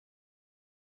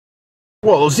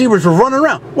Whoa, those zebras are running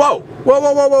around. Whoa, whoa,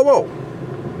 whoa, whoa, whoa, whoa.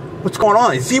 What's going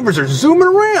on? These zebras are zooming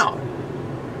around.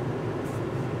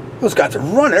 Those guys are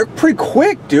running. They're pretty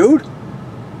quick, dude.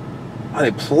 Are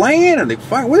they playing? Are they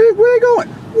fighting? Where are they going?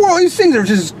 Whoa, these things are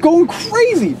just going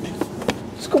crazy.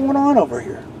 What's going on over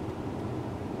here?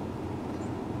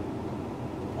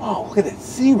 Wow, look at the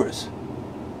zebras.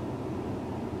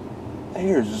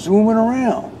 They are zooming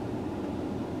around.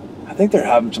 I think they're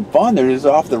having some fun. They're just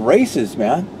off the races,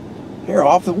 man. They're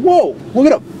off the... Whoa,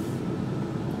 look at them.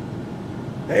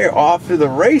 They're off to the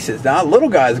races. Now, little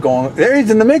guy's going... There,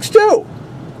 he's in the mix, too.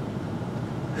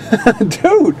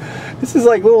 Dude, this is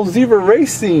like little zebra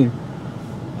race scene.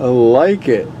 I like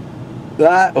it.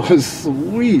 That was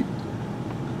sweet.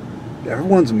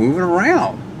 Everyone's moving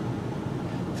around.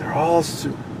 They're all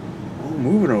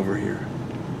moving over here.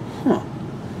 Huh.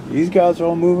 These guys are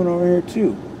all moving over here,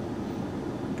 too.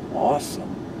 Awesome.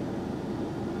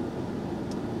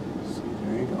 See,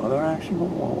 there you go. They're actually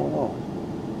going... Whoa, whoa, whoa.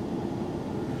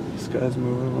 This guy's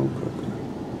moving a little quicker.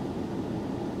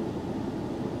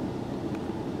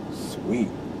 Sweet.